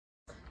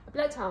A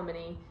blood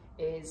harmony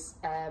is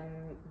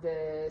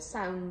the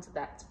sound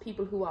that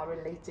people who are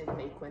related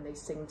make when they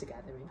sing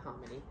together in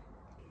harmony.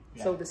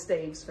 Yeah. So the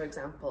staves, for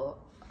example,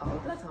 are a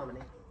blood harmony.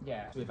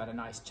 Yeah, we've had a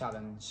nice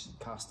challenge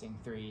casting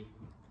 3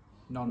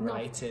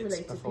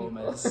 non-related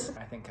performers.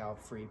 I think our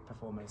 3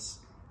 performers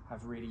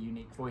have really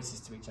unique voices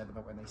to each other,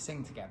 but when they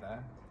sing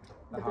together,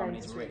 the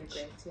harmony's rich.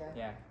 Really great,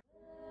 yeah.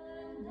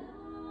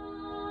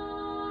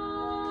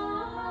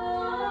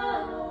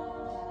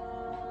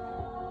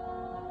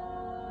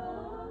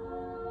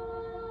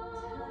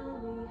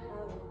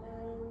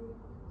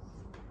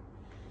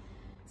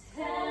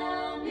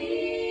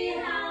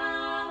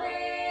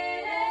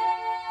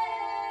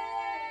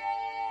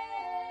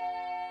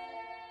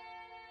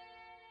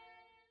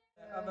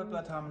 Other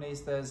blood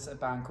harmonies, there's a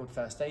band called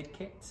First Aid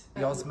Kit,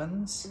 the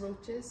Osmonds.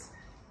 Roaches.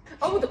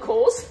 Oh, the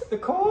Cause. The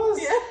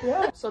Cause?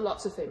 Yeah. So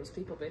lots of famous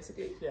people,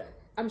 basically. Yeah.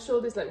 I'm sure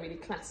there's like really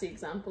classy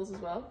examples as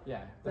well.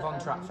 Yeah, the Von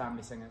Trapp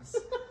family singers.